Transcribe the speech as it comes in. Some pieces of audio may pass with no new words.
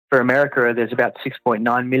for America, there's about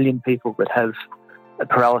 6.9 million people that have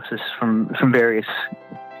paralysis from various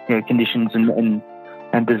conditions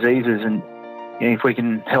and diseases. And if we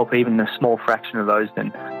can help even a small fraction of those,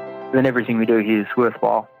 then everything we do here is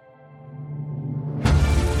worthwhile.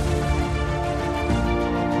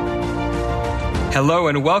 Hello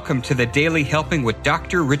and welcome to the Daily Helping with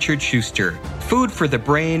Dr. Richard Schuster. Food for the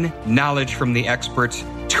brain, knowledge from the experts,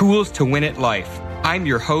 tools to win at life. I'm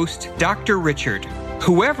your host, Dr. Richard.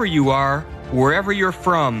 Whoever you are, wherever you're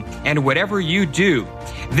from, and whatever you do,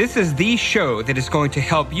 this is the show that is going to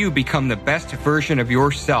help you become the best version of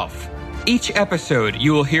yourself. Each episode,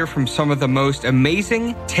 you will hear from some of the most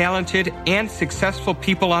amazing, talented, and successful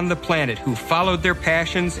people on the planet who followed their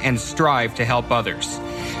passions and strive to help others.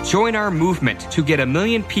 Join our movement to get 1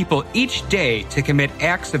 million people each day to commit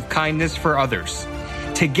acts of kindness for others.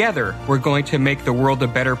 Together, we're going to make the world a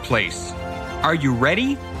better place. Are you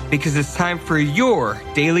ready? Because it's time for your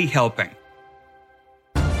Daily Helping.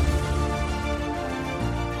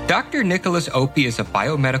 Dr. Nicholas Opie is a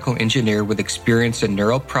biomedical engineer with experience in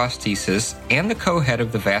neuroprosthesis and the co-head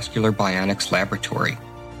of the Vascular Bionics Laboratory.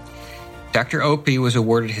 Dr. Opie was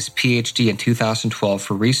awarded his PhD in 2012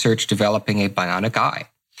 for research developing a bionic eye.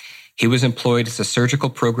 He was employed as a surgical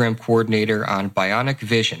program coordinator on Bionic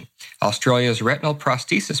Vision, Australia's retinal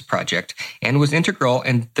prosthesis project, and was integral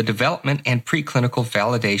in the development and preclinical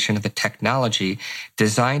validation of the technology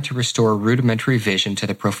designed to restore rudimentary vision to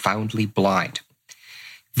the profoundly blind.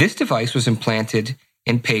 This device was implanted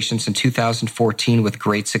in patients in 2014 with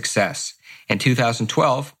great success. In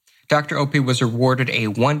 2012, Dr. Opie was awarded a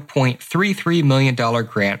 $1.33 million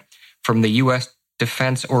grant from the U.S.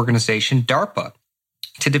 Defense Organization, DARPA,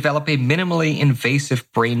 to develop a minimally invasive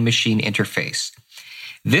brain-machine interface.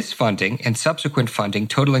 This funding and subsequent funding,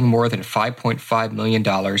 totaling more than $5.5 million,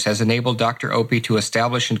 has enabled Dr. Opie to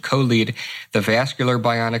establish and co-lead the Vascular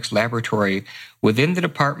Bionics Laboratory within the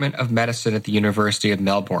Department of Medicine at the University of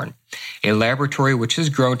Melbourne, a laboratory which has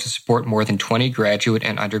grown to support more than 20 graduate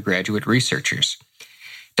and undergraduate researchers.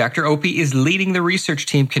 Dr. Opie is leading the research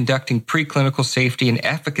team conducting preclinical safety and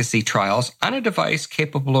efficacy trials on a device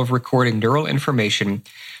capable of recording neural information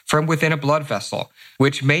from within a blood vessel,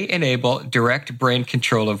 which may enable direct brain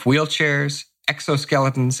control of wheelchairs,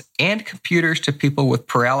 exoskeletons, and computers to people with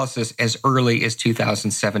paralysis as early as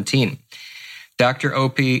 2017. Dr.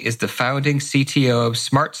 Opie is the founding CTO of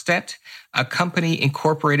SmartStent, a company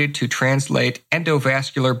incorporated to translate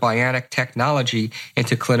endovascular bionic technology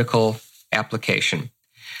into clinical application.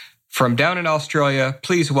 From down in Australia,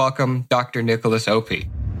 please welcome Dr. Nicholas Opie.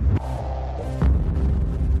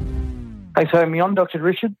 Thanks for having me on, Dr.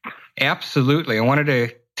 Richard. Absolutely. I wanted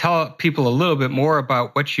to tell people a little bit more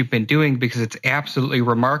about what you've been doing because it's absolutely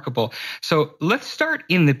remarkable. So let's start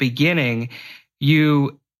in the beginning.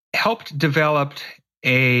 You helped develop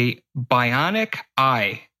a bionic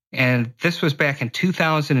eye, and this was back in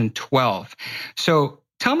 2012. So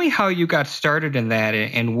tell me how you got started in that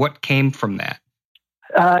and what came from that.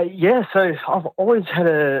 So I've always had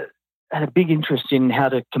a big interest in how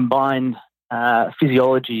to combine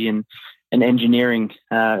physiology and engineering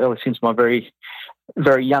ever since my very,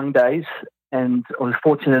 very young days. And I was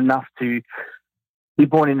fortunate enough to be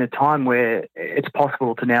born in a time where it's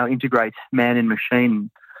possible to now integrate man and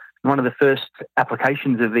machine. One of the first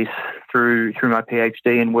applications of this through my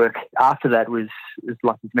PhD and work after that was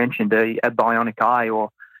like you mentioned, a bionic eye, or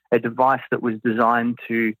a device that was designed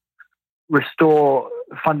to restore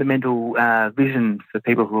fundamental vision for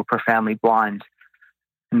people who are profoundly blind.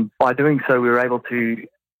 And by doing so, we were able to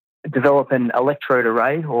develop an electrode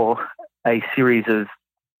array, or a series of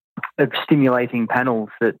stimulating panels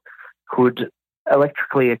that could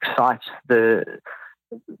electrically excite the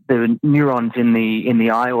neurons in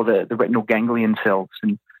the eye, or the retinal ganglion cells.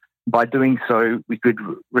 And by doing so, we could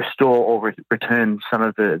restore or return some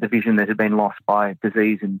of the vision that had been lost by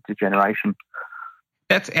disease and degeneration.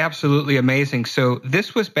 That's absolutely amazing. So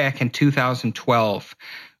this was back in 2012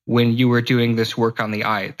 when you were doing this work on the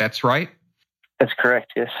eye. That's right? That's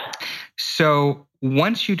correct, yes. So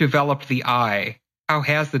once you developed the eye, how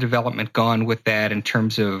has the development gone with that in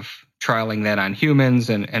terms of trialing that on humans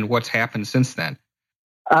and what's happened since then?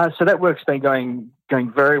 So that work's been going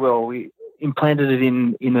very well. We implanted it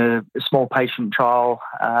in a small patient trial,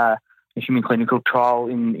 a human clinical trial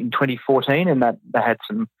in 2014, and that had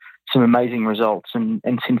some amazing results. And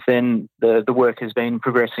since then, the work has been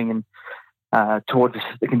progressing and towards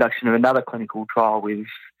the conduction of another clinical trial with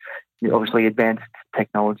obviously advanced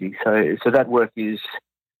technology. So that work is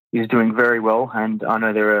doing very well, and I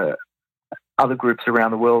know there are other groups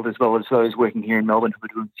around the world, as well as those working here in Melbourne, who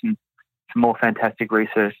are doing some more fantastic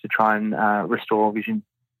research to try and restore vision.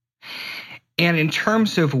 And in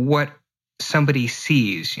terms of what somebody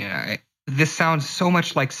sees, this sounds so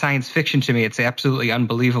much like science fiction to me. It's absolutely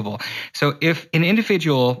unbelievable. So if an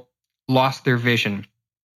individual lost their vision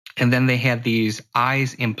and then they had these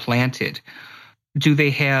eyes implanted, do they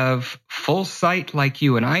have full sight like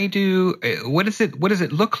you and I do? What does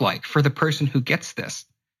it look like for the person who gets this?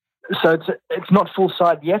 So it's not full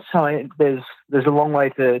sight yet. So there's a long way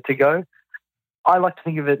to go. I like to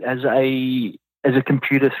think of it as a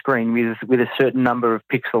computer screen with a certain number of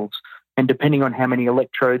pixels, and depending on how many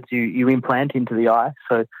electrodes you implant into the eye,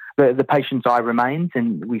 so the patient's eye remains,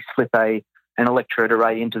 and we slip an electrode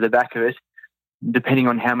array into the back of it. Depending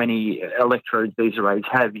on how many electrodes these arrays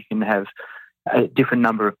have, you can have a different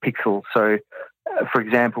number of pixels. So, for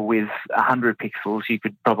example, with 100 pixels, you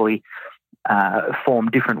could probably form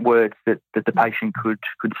different words that the patient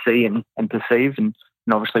could see and perceive, and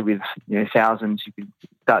obviously with thousands, you could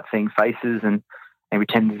start seeing faces, and maybe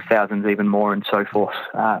tens of thousands even more, and so forth.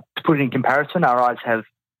 To put it in comparison, our eyes have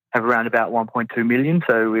around about 1.2 million,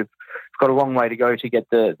 so we've got a long way to go to get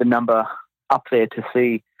the number up there to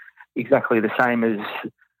see exactly the same as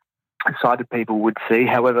sighted people would see.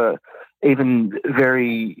 However, even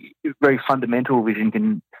very, very fundamental vision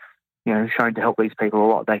can, shown to help these people a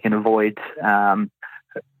lot. They can avoid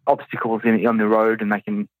obstacles on the road, and they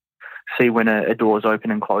can see when a door is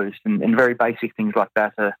open and closed, and very basic things like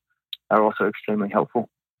that are also extremely helpful.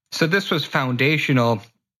 So this was foundational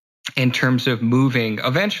in terms of moving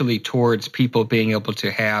eventually towards people being able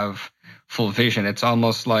to have full vision. It's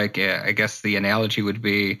almost like, I guess the analogy would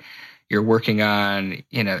be, you're working on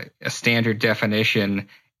a standard definition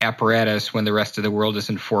apparatus when the rest of the world is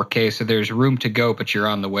in 4K. So there's room to go, but you're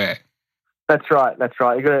on the way. That's right.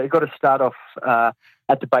 You've got to start off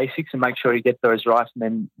at the basics and make sure you get those right,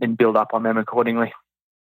 and then build up on them accordingly.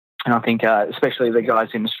 And I think especially the guys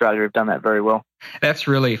in Australia have done that very well. That's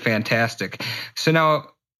really fantastic. So now,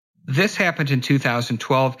 this happened in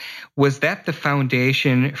 2012. Was that the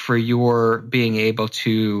foundation for your being able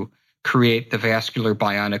to create the Vascular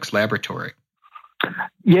Bionics Laboratory?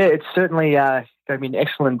 Yeah, it's certainly gave me an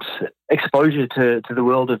excellent exposure to the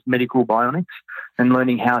world of medical bionics and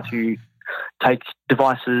learning how to take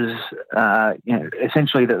devices,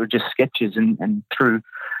 essentially that were just sketches, and through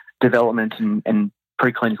development and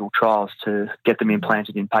preclinical trials to get them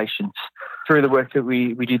implanted in patients. Through the work that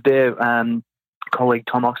we did there, colleague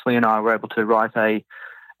Tom Oxley and I were able to write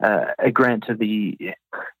a grant to the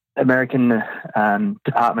American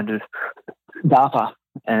Department of DARPA,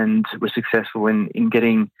 and were successful in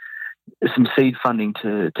getting some seed funding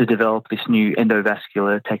to develop this new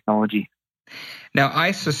endovascular technology. Now,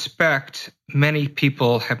 I suspect many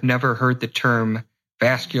people have never heard the term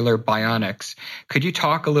vascular bionics. Could you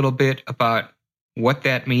talk a little bit about what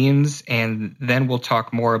that means, and then we'll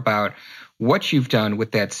talk more about what you've done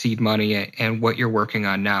with that seed money and what you're working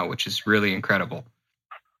on now, which is really incredible.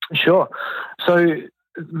 Sure. So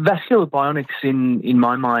vascular bionics, in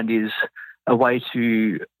my mind, is a way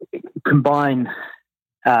to combine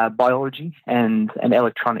biology and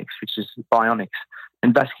electronics, which is bionics.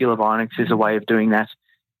 And vascular bionics is a way of doing that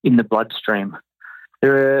in the bloodstream.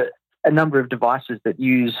 There are a number of devices that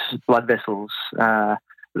use blood vessels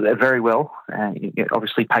very well.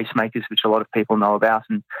 Obviously pacemakers, which a lot of people know about,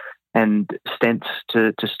 and stents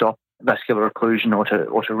to stop vascular occlusion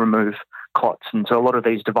or to remove clots. And so a lot of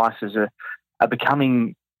these devices are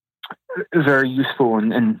becoming very useful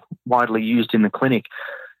and widely used in the clinic.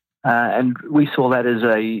 And we saw that as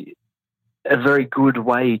a very good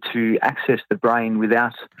way to access the brain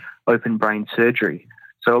without open brain surgery.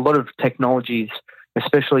 So a lot of technologies,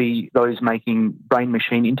 especially those making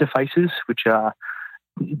brain-machine interfaces, which are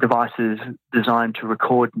devices designed to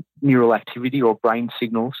record neural activity or brain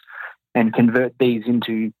signals and convert these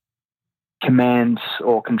into commands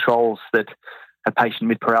or controls that a patient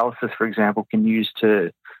with paralysis, for example, can use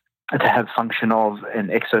to have function of an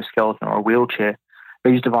exoskeleton or a wheelchair.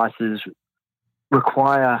 These devices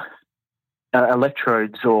require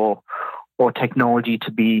electrodes or technology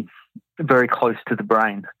to be very close to the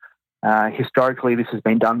brain. Historically, this has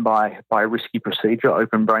been done by a risky procedure,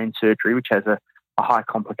 open brain surgery, which has a high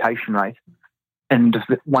complication rate. And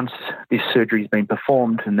once this surgery has been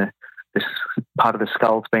performed and this part of the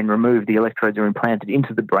skull has been removed, the electrodes are implanted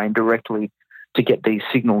into the brain directly to get these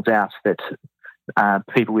signals out that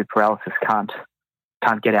people with paralysis can't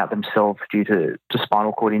get out themselves due to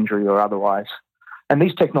spinal cord injury or otherwise. And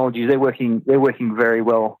these technologies, they're working very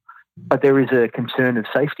well, but there is a concern of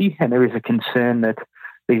safety, and there is a concern that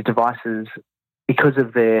these devices, because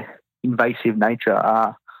of their invasive nature,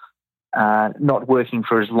 are not working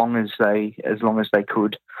for as long as they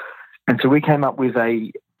could. And so we came up with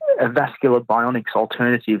a vascular bionics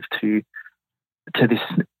alternative to to this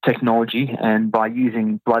technology, and by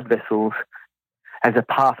using blood vessels as a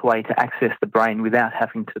pathway to access the brain without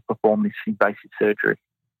having to perform this invasive surgery.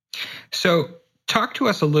 So talk to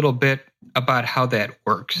us a little bit about how that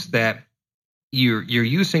works, that you're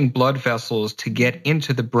using blood vessels to get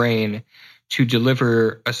into the brain to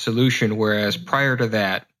deliver a solution, whereas prior to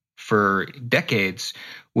that, for decades,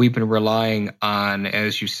 we've been relying on,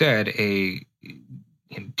 as you said, a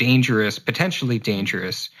dangerous, potentially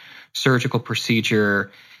dangerous surgical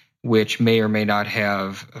procedure, which may or may not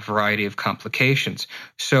have a variety of complications.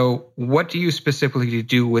 So what do you specifically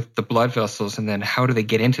do with the blood vessels, and then how do they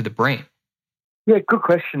get into the brain? Yeah, good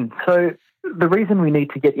question. So the reason we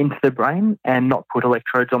need to get into the brain and not put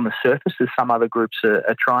electrodes on the surface, as some other groups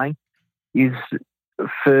are trying, is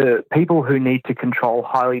for people who need to control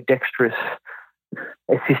highly dexterous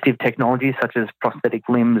assistive technologies such as prosthetic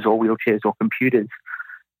limbs or wheelchairs or computers.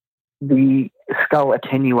 The skull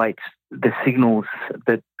attenuates the signals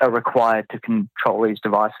that are required to control these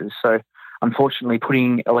devices. So unfortunately,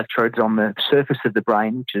 putting electrodes on the surface of the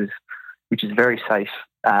brain, which is very safe,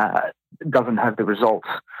 doesn't have the results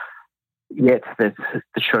yet that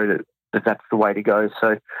show that that's the way to go.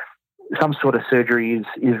 So some sort of surgery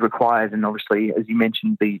is required, and obviously, as you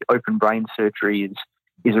mentioned, the open brain surgery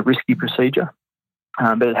is a risky procedure,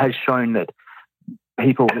 but it has shown that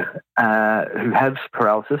people who have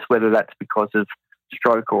paralysis, whether that's because of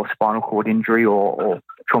stroke or spinal cord injury or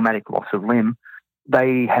traumatic loss of limb,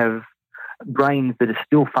 they have brains that are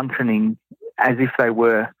still functioning as if they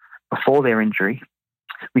were before their injury,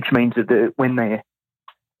 which means that when they're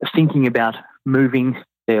thinking about moving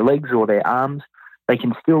their legs or their arms, they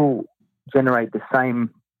can still generate the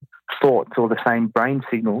same thoughts or the same brain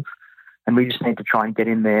signals, and we just need to try and get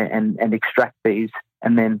in there and extract these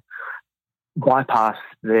and then bypass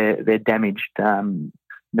their damaged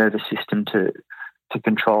nervous system to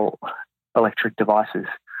control electric devices.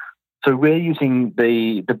 So we're using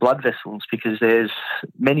the blood vessels because there's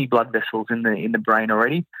many blood vessels in the brain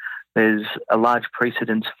already. There's a large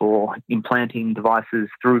precedence for implanting devices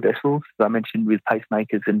through vessels, as I mentioned, with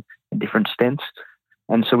pacemakers and different stents.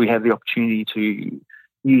 And so we have the opportunity to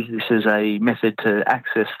use this as a method to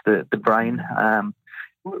access the brain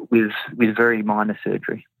with very minor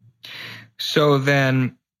surgery. So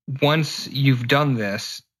then once you've done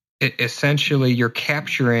this, essentially you're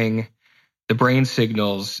capturing the brain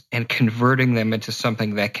signals and converting them into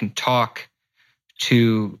something that can talk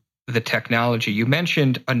to the technology. You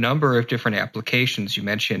mentioned a number of different applications. You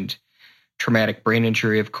mentioned traumatic brain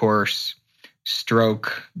injury, of course,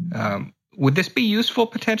 stroke. Would this be useful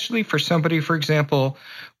potentially for somebody, for example,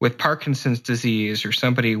 with Parkinson's disease or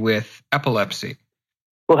somebody with epilepsy?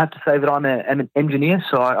 We'll have to say that I'm an engineer,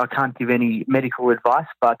 so I can't give any medical advice,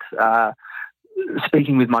 but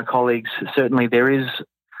speaking with my colleagues, certainly there is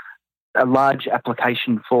a large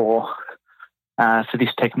application for this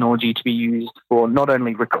technology to be used for not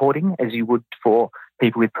only recording, as you would for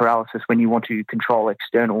people with paralysis when you want to control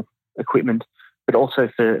external equipment, but also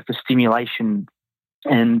for stimulation.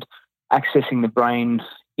 And accessing the brain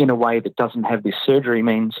in a way that doesn't have this surgery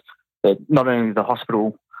means that not only the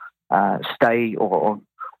hospital stay or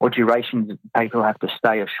duration that people have to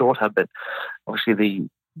stay are shorter, but obviously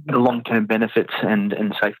the long-term benefits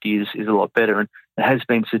and safety is a lot better. And it has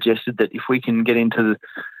been suggested that if we can get into the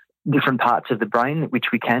different parts of the brain,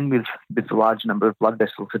 which we can with the large number of blood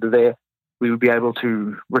vessels that are there, we would be able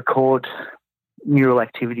to record neural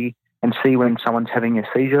activity and see when someone's having a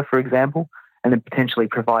seizure, for example, and then potentially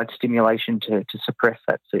provide stimulation to suppress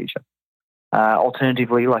that seizure.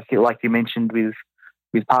 Alternatively, like you mentioned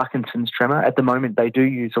with Parkinson's tremor, at the moment they do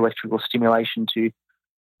use electrical stimulation to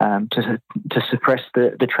suppress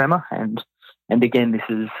the tremor, and again, this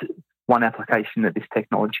is one application that this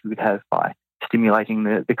technology would have by stimulating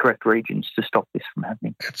the correct regions to stop this from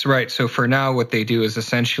happening. That's right. So for now, what they do is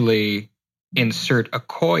essentially insert a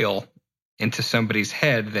coil into somebody's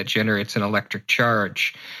head that generates an electric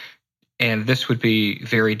charge. And this would be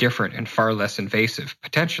very different and far less invasive,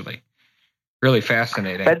 potentially. Really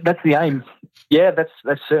fascinating. That's the aim. Yeah, that's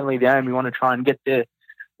certainly the aim. We want to try and get there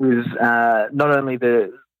with not only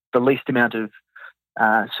the least amount of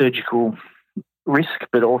surgical risk,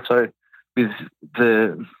 but also with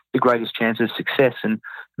the greatest chance of success. And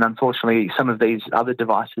unfortunately, some of these other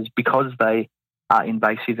devices, because they are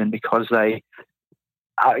invasive and because they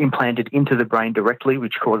are implanted into the brain directly,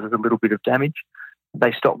 which causes a little bit of damage,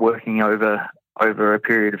 they stop working over a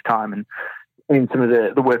period of time. And in some of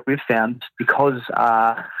the work we've found, because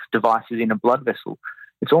our device is in a blood vessel,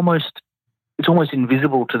 it's almost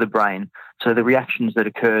invisible to the brain. So the reactions that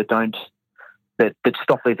occur that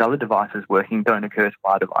stop these other devices working don't occur to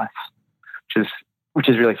our device, which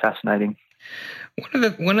is really fascinating.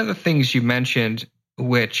 One of the things you mentioned,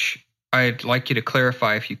 which I'd like you to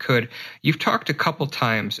clarify if you could, you've talked a couple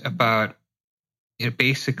times about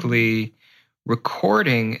basically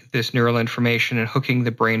recording this neural information and hooking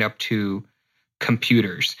the brain up to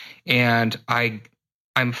computers. And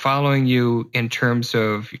I'm following you in terms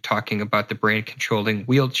of you're talking about the brain controlling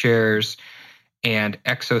wheelchairs and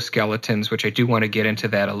exoskeletons, which I do want to get into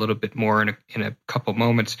that a little bit more in a couple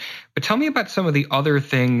moments. But tell me about some of the other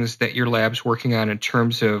things that your lab's working on in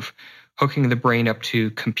terms of hooking the brain up to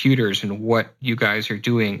computers and what you guys are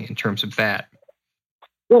doing in terms of that.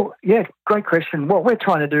 Well, yeah, great question. What we're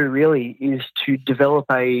trying to do really is to develop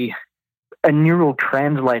a neural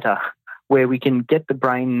translator where we can get the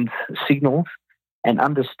brain's signals and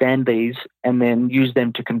understand these and then use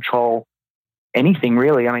them to control anything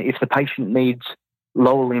really. I mean, if the patient needs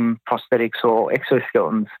lower limb prosthetics or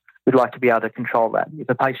exoskeletons, we'd like to be able to control that. If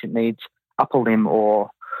a patient needs upper limb or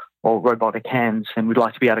robotic hands, then we'd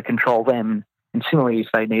like to be able to control them. And similarly, if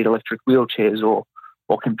they need electric wheelchairs or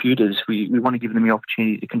computers, we want to give them the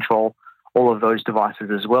opportunity to control all of those devices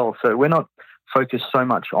as well. So we're not focused so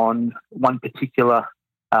much on one particular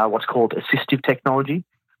what's called assistive technology,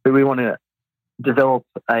 but we want to develop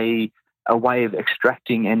a way of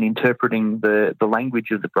extracting and interpreting the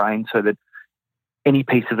language of the brain so that any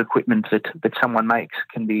piece of equipment that someone makes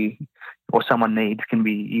can be, or someone needs, can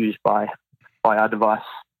be used by our device.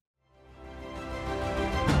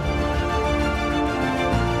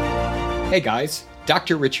 Hey guys,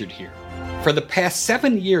 Dr. Richard here. For the past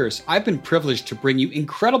 7 years, I've been privileged to bring you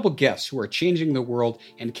incredible guests who are changing the world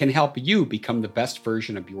and can help you become the best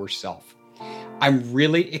version of yourself. I'm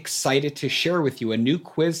really excited to share with you a new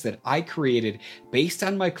quiz that I created based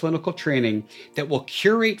on my clinical training that will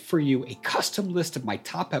curate for you a custom list of my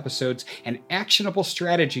top episodes and actionable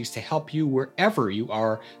strategies to help you wherever you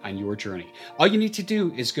are on your journey. All you need to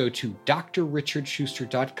do is go to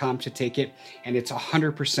drrichardschuster.com to take it, and it's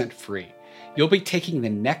 100% free. You'll be taking the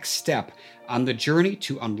next step on the journey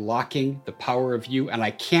to unlocking the power of you, and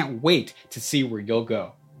I can't wait to see where you'll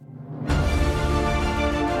go.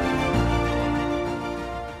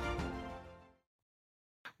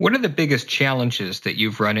 What are the biggest challenges that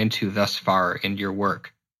you've run into thus far in your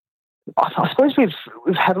work? I suppose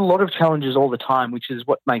we've had a lot of challenges all the time, which is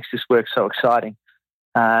what makes this work so exciting.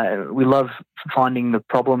 We love finding the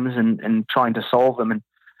problems and trying to solve them. And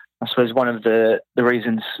I suppose one of the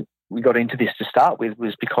reasons we got into this to start with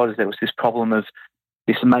was because there was this problem of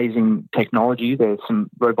this amazing technology. There's some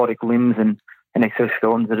robotic limbs and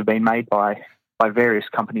exoskeletons that have been made by various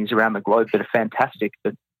companies around the globe that are fantastic,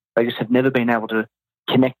 but they just have never been able to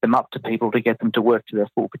connect them up to people to get them to work to their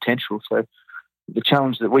full potential. So the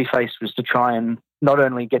challenge that we faced was to try and not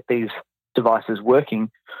only get these devices working,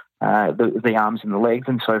 the arms and the legs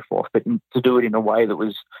and so forth, but to do it in a way that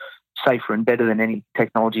was safer and better than any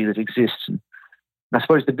technology that exists. And I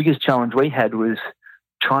suppose the biggest challenge we had was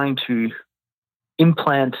trying to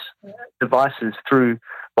implant devices through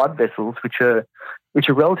blood vessels, which are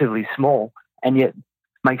relatively small, and yet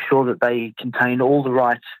make sure that they contain all the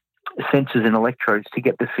right sensors and electrodes to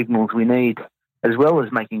get the signals we need, as well as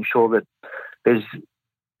making sure that there's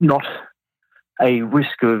not a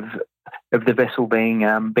risk of the vessel being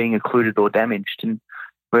occluded or damaged. And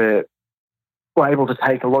we're able to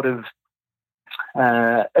take a lot of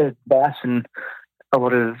advice and a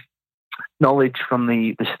lot of knowledge from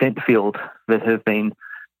the stent field that have been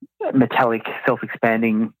metallic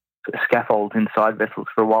self-expanding scaffolds inside vessels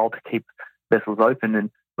for a while to keep vessels open, and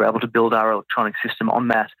we're able to build our electronic system on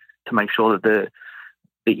that to make sure that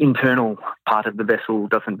the internal part of the vessel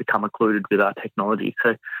doesn't become occluded with our technology.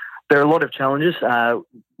 So there are a lot of challenges.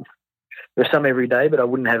 There's some every day, but I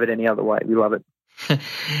wouldn't have it any other way. We love it.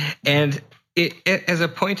 And as a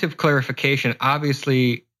point of clarification,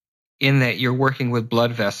 obviously, in that you're working with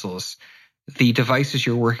blood vessels, the devices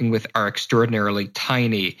you're working with are extraordinarily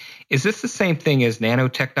tiny. Is this the same thing as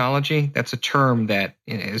nanotechnology? That's a term that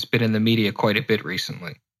has been in the media quite a bit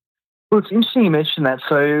recently. Well, it's interesting you mentioned that.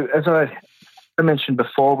 So as I mentioned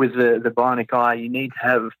before with the bionic eye, you need to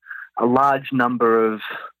have a large number of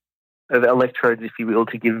electrodes, if you will,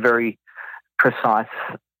 to give very precise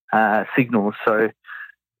signals. So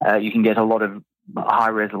you can get a lot of high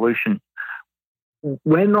resolution.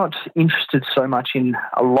 We're not interested so much in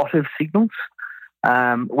a lot of signals.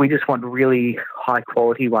 We just want really high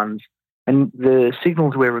quality ones. And the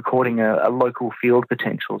signals we're recording are local field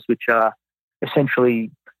potentials, which are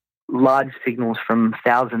essentially large signals from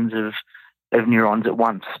thousands of neurons at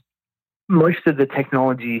once. Most of the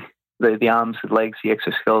technology, the arms, the legs, the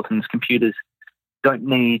exoskeletons, computers, don't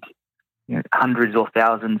need hundreds or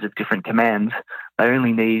thousands of different commands. They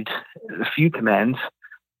only need a few commands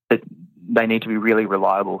that they need to be really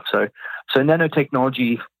reliable. So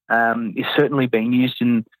nanotechnology is certainly being used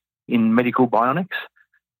in medical bionics.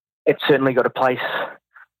 It's certainly got a place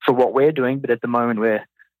for what we're doing, but at the moment we're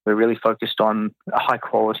really focused on high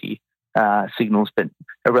quality signals, but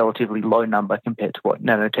a relatively low number compared to what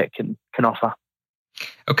nanotech can offer.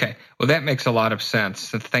 Okay, well, that makes a lot of sense.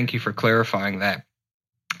 So thank you for clarifying that.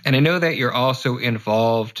 And I know that you're also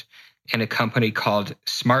involved in a company called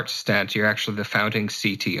SmartStent. You're actually the founding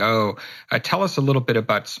CTO. Tell us a little bit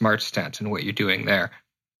about SmartStent and what you're doing there.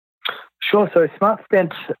 Sure. So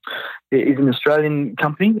SmartStent is an Australian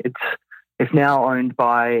company. It's now owned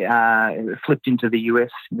by, flipped into the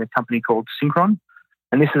US in a company called Synchron.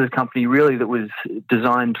 And this is a company really that was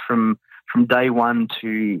designed from day one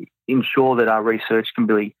to ensure that our research can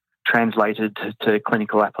be translated to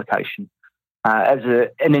clinical application. As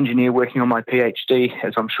an engineer working on my PhD,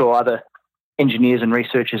 as I'm sure other engineers and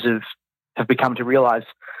researchers have become to realize,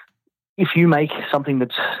 if you make something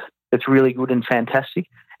that's really good and fantastic,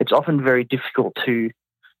 it's often very difficult to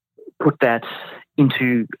put that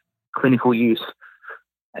into clinical use.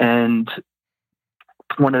 And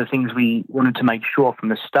one of the things we wanted to make sure from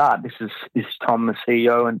the start, this is Tom, the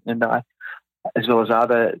CEO, and I, as well as our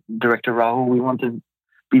other director, Rahul, we wanted to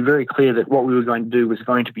be very clear that what we were going to do was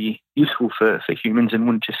going to be useful for humans and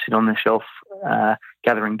wouldn't just sit on the shelf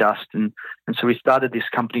gathering dust. And so we started this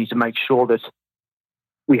company to make sure that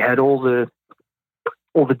we had all the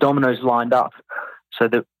dominoes lined up so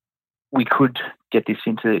that we could get this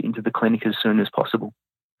into the clinic as soon as possible.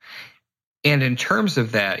 And in terms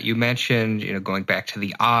of that, you mentioned, going back to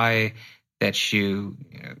the eye, that you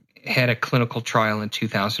had a clinical trial in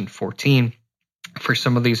 2014. For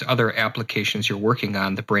some of these other applications you're working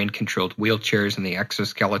on, the brain-controlled wheelchairs and the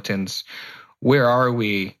exoskeletons, where are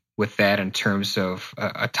we with that in terms of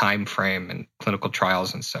a time frame and clinical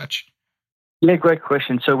trials and such? Yeah, great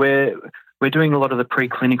question. So we're doing a lot of the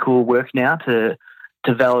preclinical work now to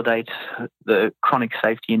validate the chronic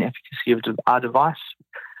safety and efficacy of our device.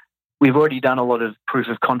 We've already done a lot of proof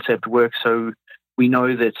of concept work, so we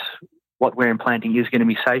know that what we're implanting is going to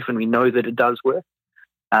be safe, and we know that it does work.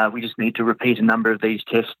 We just need to repeat a number of these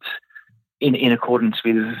tests in accordance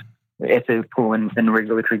with ethical and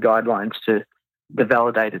regulatory guidelines to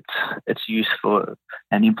validate its use for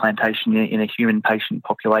an implantation in a human patient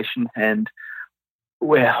population. And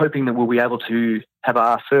we're hoping that we'll be able to have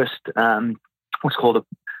our first what's called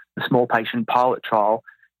a small patient pilot trial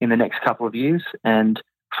in the next couple of years, and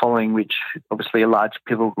following which, obviously, a large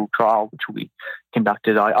pivotal trial which will be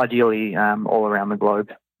conducted ideally all around the globe.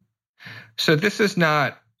 So this is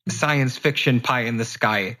not science fiction pie in the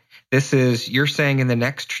sky. This is, you're saying in the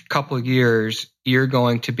next couple of years, you're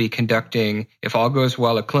going to be conducting, if all goes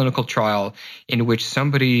well, a clinical trial in which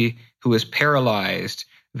somebody who is paralyzed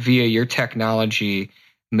via your technology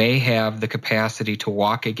may have the capacity to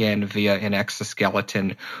walk again via an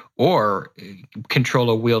exoskeleton or control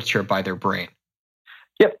a wheelchair by their brain.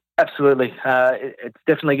 Yep, absolutely. It's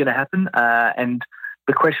definitely going to happen. And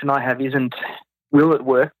the question I have isn't, will it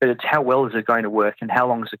work, but it's how well is it going to work and how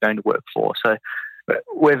long is it going to work for? So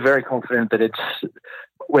we're very confident that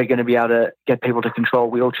we're going to be able to get people to control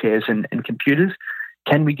wheelchairs and computers.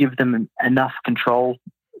 Can we give them enough control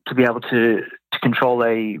to be able to control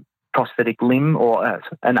a prosthetic limb or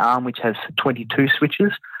an arm which has 22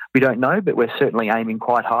 switches? We don't know, but we're certainly aiming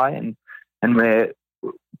quite high, and we're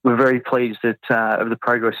very pleased of the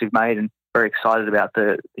progress we've made, and very excited about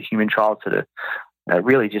the human trials that are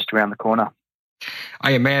really just around the corner.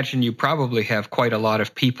 I imagine you probably have quite a lot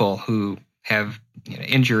of people who have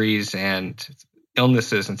injuries and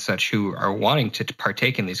illnesses and such who are wanting to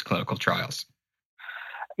partake in these clinical trials.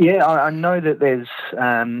 Yeah, I know that there's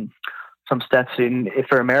some stats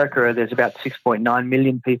for America. There's about 6.9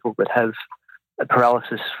 million people that have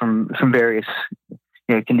paralysis from various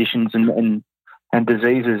conditions and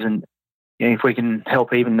diseases, and if we can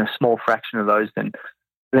help even a small fraction of those, then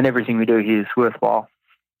everything we do here is worthwhile.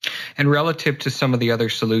 And relative to some of the other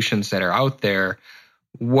solutions that are out there,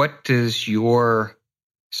 what does your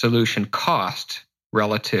solution cost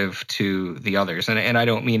relative to the others? And I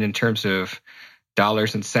don't mean in terms of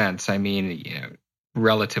dollars and cents. I mean,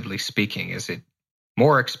 relatively speaking, is it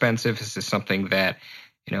more expensive? Is this something that,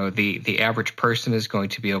 the average person is going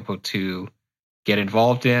to be able to get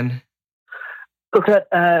involved in? Look,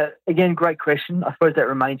 again, great question. I suppose that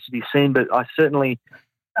remains to be seen, but I certainly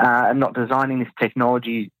am not designing this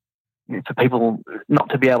technology for people not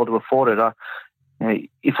to be able to afford it.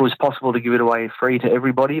 If it was possible to give it away free to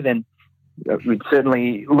everybody, then we'd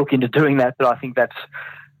certainly look into doing that, but I think that's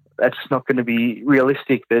not going to be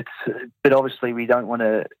realistic. But obviously we don't want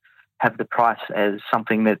to have the price as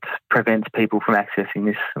something that prevents people from accessing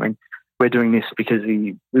this. I mean, we're doing this because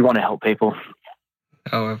we want to help people.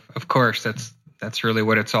 Oh, of course. That's really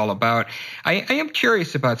what it's all about. I am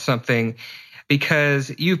curious about something,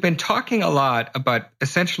 because you've been talking a lot about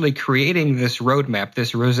essentially creating this roadmap,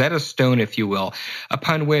 this Rosetta Stone, if you will,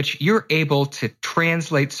 upon which you're able to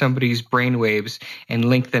translate somebody's brainwaves and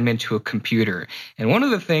link them into a computer. And one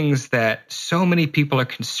of the things that so many people are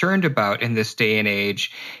concerned about in this day and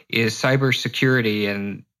age is cybersecurity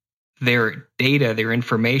and their data, their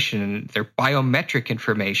information, their biometric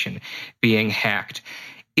information being hacked.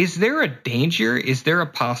 Is there a danger? Is there a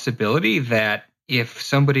possibility that if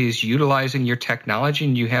somebody is utilizing your technology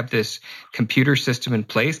and you have this computer system in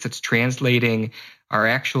place that's translating our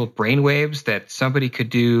actual brainwaves, that somebody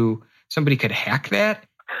could hack that?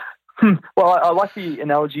 Well, I like the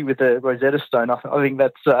analogy with the Rosetta Stone. I think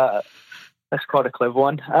that's quite a clever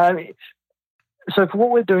one. So for what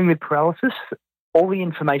we're doing with paralysis, all the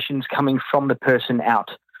information's coming from the person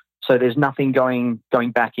out. So there's nothing going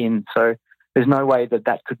back in. So there's no way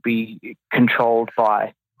that could be controlled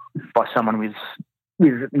by someone with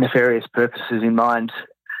nefarious purposes in mind.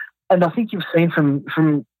 And I think you've seen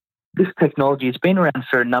from this technology, it's been around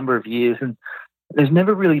for a number of years, and there's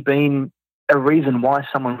never really been a reason why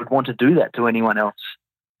someone would want to do that to anyone else.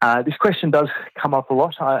 This question does come up a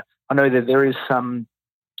lot. I know that there is some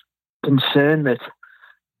concern that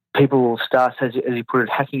people will start, as you put it,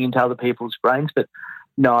 hacking into other people's brains, but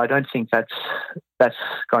no, I don't think that's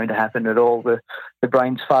going to happen at all. The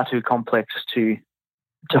brain's far too complex to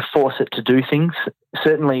force it to do things.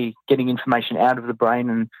 Certainly getting information out of the brain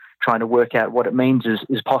and trying to work out what it means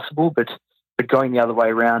is possible, but going the other way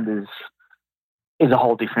around is a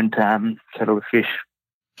whole different kettle of fish.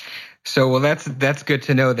 So, well, that's good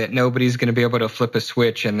to know that nobody's going to be able to flip a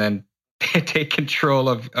switch and then take control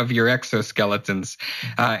of your exoskeletons.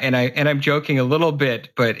 And I'm joking a little bit,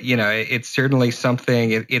 but it's certainly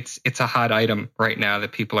something. It's a hot item right now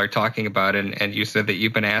that people are talking about, and you said that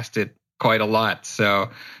you've been asked it quite a lot.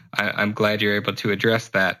 So I'm glad you're able to address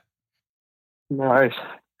that. No, I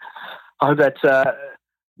hope that's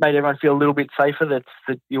made everyone feel a little bit safer,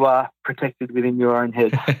 that you are protected within your own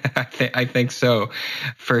head. I think so,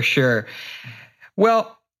 for sure.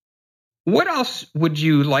 Well, what else would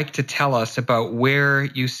you like to tell us about where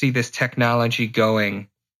you see this technology going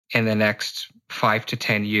in the next 5 to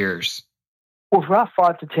 10 years? Well, for our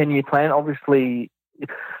 5 to 10 year plan, obviously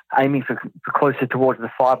aiming for closer towards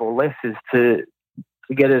the 5 or less is to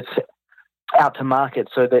get it out to market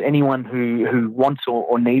so that anyone who wants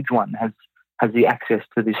or needs one has the access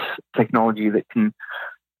to this technology that can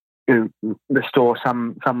restore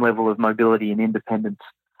some level of mobility and independence.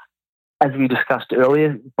 As we discussed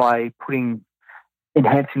earlier, by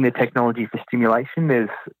enhancing the technology for stimulation,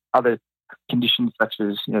 there's other conditions such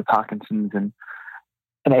as Parkinson's and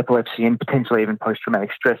epilepsy, and potentially even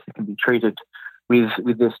post-traumatic stress that can be treated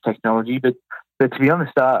with this technology. But to be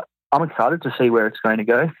honest, I'm excited to see where it's going to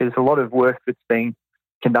go. There's a lot of work that's being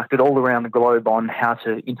conducted all around the globe on how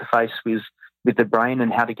to interface with the brain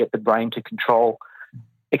and how to get the brain to control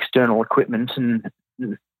external equipment, and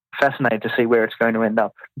fascinated to see where it's going to end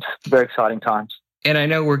up. It's very exciting times. And I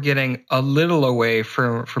know we're getting a little away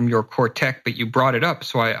from your core tech, but you brought it up,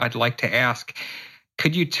 so I'd like to ask,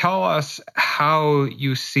 could you tell us how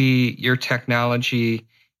you see your technology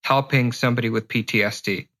helping somebody with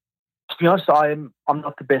PTSD? To be honest, I'm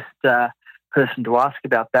not the best person to ask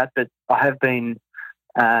about that, but I have been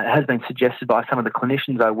it has been suggested by some of the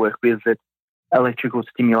clinicians I work with that electrical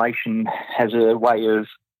stimulation has a way of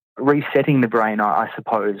resetting the brain, I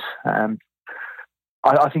suppose.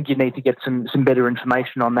 I think you need to get some better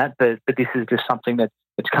information on that, but this is just something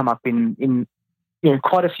that's come up in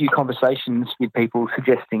quite a few conversations with people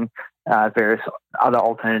suggesting various other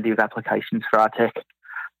alternative applications for our tech.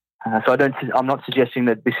 So I'm not suggesting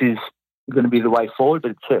that this is going to be the way forward,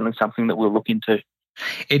 but it's certainly something that we'll look into.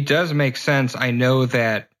 It does make sense. I know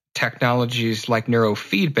that technologies like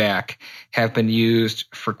neurofeedback have been used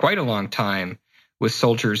for quite a long time with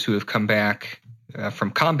soldiers who have come back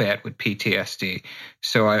from combat with PTSD.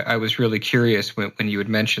 So I was really curious when you had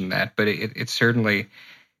mentioned that, but it certainly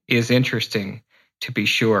is interesting, to be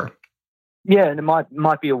sure. Yeah, and it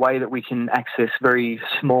might be a way that we can access very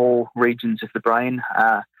small regions of the brain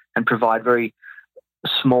and provide very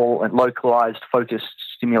small and localized focused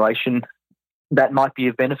stimulation. That might be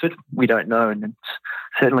of benefit. We don't know, and it's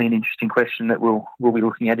certainly an interesting question that we'll be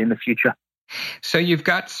looking at in the future. So you've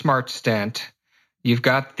got Smart Stent, you've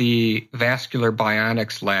got the Vascular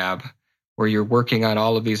Bionics Lab, where you're working on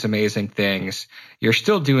all of these amazing things. You're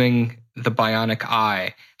still doing the bionic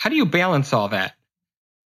eye. How do you balance all that?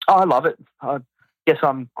 I love it. I guess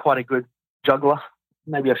I'm quite a good juggler.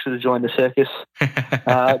 Maybe I should have joined the circus.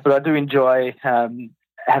 But I do enjoy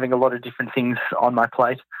having a lot of different things on my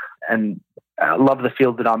plate, and I love the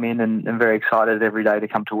field that I'm in, and I'm very excited every day to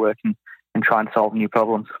come to work and try and solve new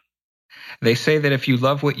problems. They say that if you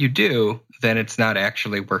love what you do, then it's not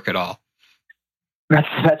actually work at all.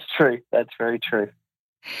 That's true. That's very true.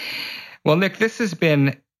 Well, Nick, this has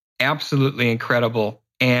been absolutely incredible.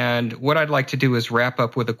 And what I'd like to do is wrap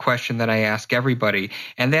up with a question that I ask everybody,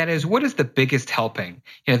 and that is, what is the biggest helping?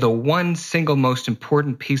 The one single most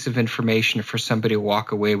important piece of information for somebody to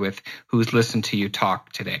walk away with who's listened to you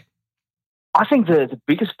talk today? I think the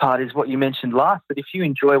biggest part is what you mentioned last, that if you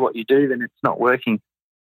enjoy what you do, then it's not working.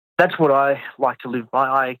 That's what I like to live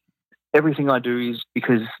by. Everything I do is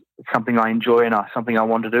because it's something I enjoy and something I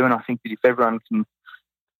want to do. And I think that if everyone can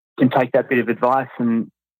take that bit of advice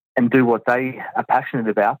and do what they are passionate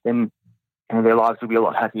about, then their lives will be a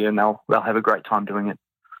lot happier, and they'll have a great time doing it.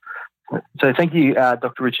 So thank you,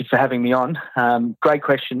 Dr. Richard, for having me on. Great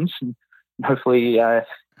questions, and hopefully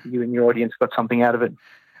you and your audience got something out of it.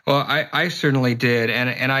 Well, I certainly did.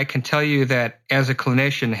 And I can tell you that as a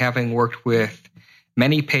clinician, having worked with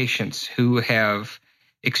many patients who have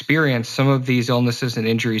experienced some of these illnesses and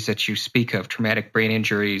injuries that you speak of, traumatic brain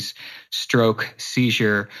injuries, stroke,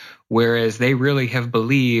 seizure, whereas they really have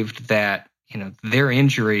believed that, their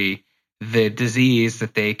injury, the disease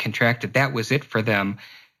that they contracted, that was it for them.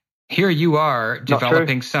 Here you are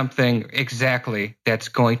developing something exactly that's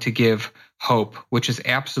going to give hope, which is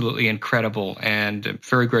absolutely incredible, and I'm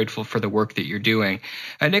very grateful for the work that you're doing.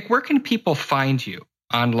 Nick, where can people find you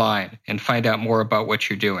online and find out more about what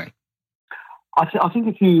you're doing? I think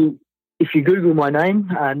if you Google my name,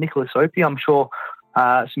 Nicholas Opie, I'm sure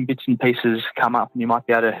some bits and pieces come up, and you might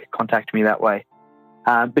be able to contact me that way.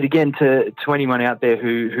 But again, to anyone out there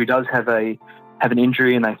who does have an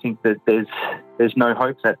injury and they think that there's no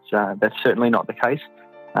hope, that's certainly not the case.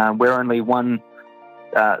 We're only one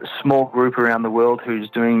small group around the world who's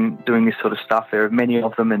doing this sort of stuff. There are many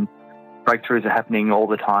of them, and breakthroughs are happening all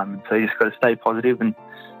the time. So you just got to stay positive, and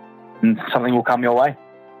something will come your way.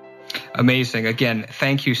 Amazing. Again,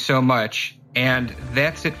 thank you so much. And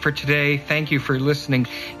that's it for today. Thank you for listening.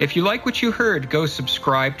 If you like what you heard, go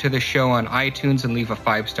subscribe to the show on iTunes and leave a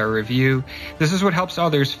 5-star review. This is what helps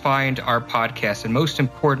others find our podcast. And most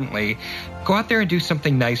importantly, go out there and do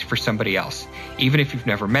something nice for somebody else. Even if you've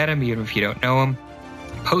never met them, even if you don't know them,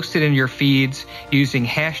 post it in your feeds using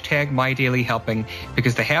 #MyDailyHelping,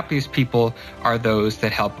 because the happiest people are those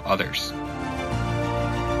that help others.